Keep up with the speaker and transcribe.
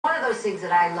those things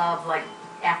that I love, like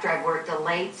after I've worked a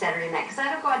late Saturday night, because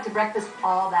I don't go out to breakfast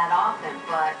all that often,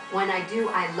 but when I do,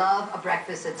 I love a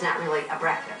breakfast that's not really a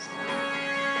breakfast.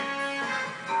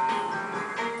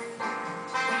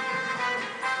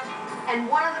 And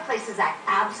one of the places I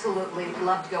absolutely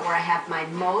love to go where I have my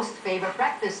most favorite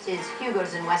breakfast is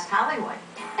Hugo's in West Hollywood.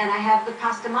 And I have the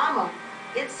pasta mamma.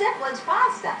 It's simple, it's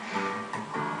pasta.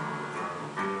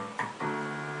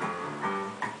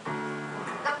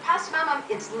 The pasta mamma,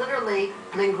 it's literally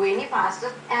linguine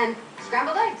pasta and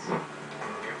scrambled eggs.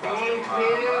 Thank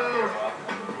you.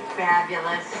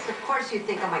 Fabulous. Of course you'd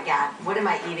think, oh my God, what am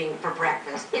I eating for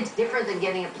breakfast? It's different than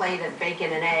getting a plate of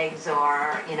bacon and eggs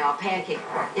or, you know, a pancake.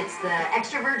 It's the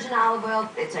extra virgin olive oil.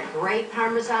 It's a great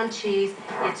Parmesan cheese.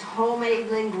 It's homemade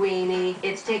linguine.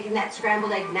 It's taking that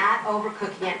scrambled egg, not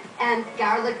overcooking it, and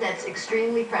garlic that's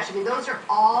extremely fresh. I mean, those are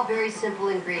all very simple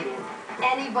ingredients.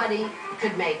 Anybody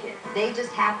could make it. They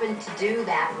just happen to do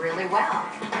that really well.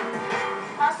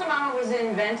 Pasta Mama was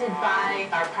invented by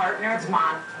our partner's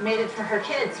mom. Made it for her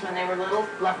kids when they were little.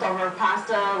 Leftover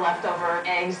pasta, leftover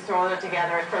eggs, thrown it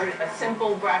together for a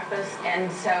simple breakfast.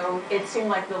 And so it seemed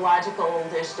like the logical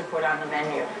dish to put on the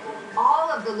menu.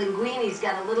 All of the linguine's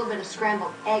got a little bit of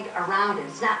scrambled egg around it.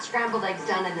 It's not scrambled eggs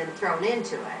done and then thrown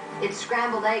into it. It's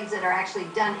scrambled eggs that are actually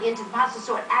done into the pasta,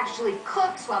 so it actually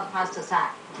cooks while the pasta's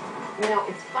hot. You know,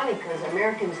 it's funny because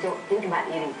Americans don't think about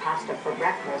eating pasta for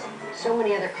breakfast. So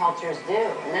many other cultures do,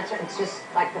 and it's just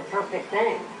like the perfect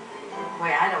thing.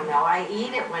 Boy, I don't know. I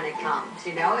eat it when it comes,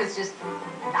 you know? It's just,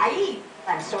 I eat.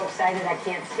 I'm so excited I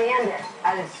can't stand it.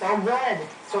 That is so good.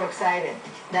 So excited.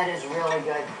 That is really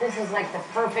good. This is like the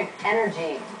perfect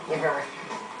energy giver.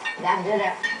 That did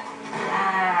it.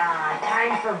 Ah,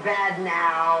 time for bed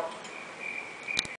now.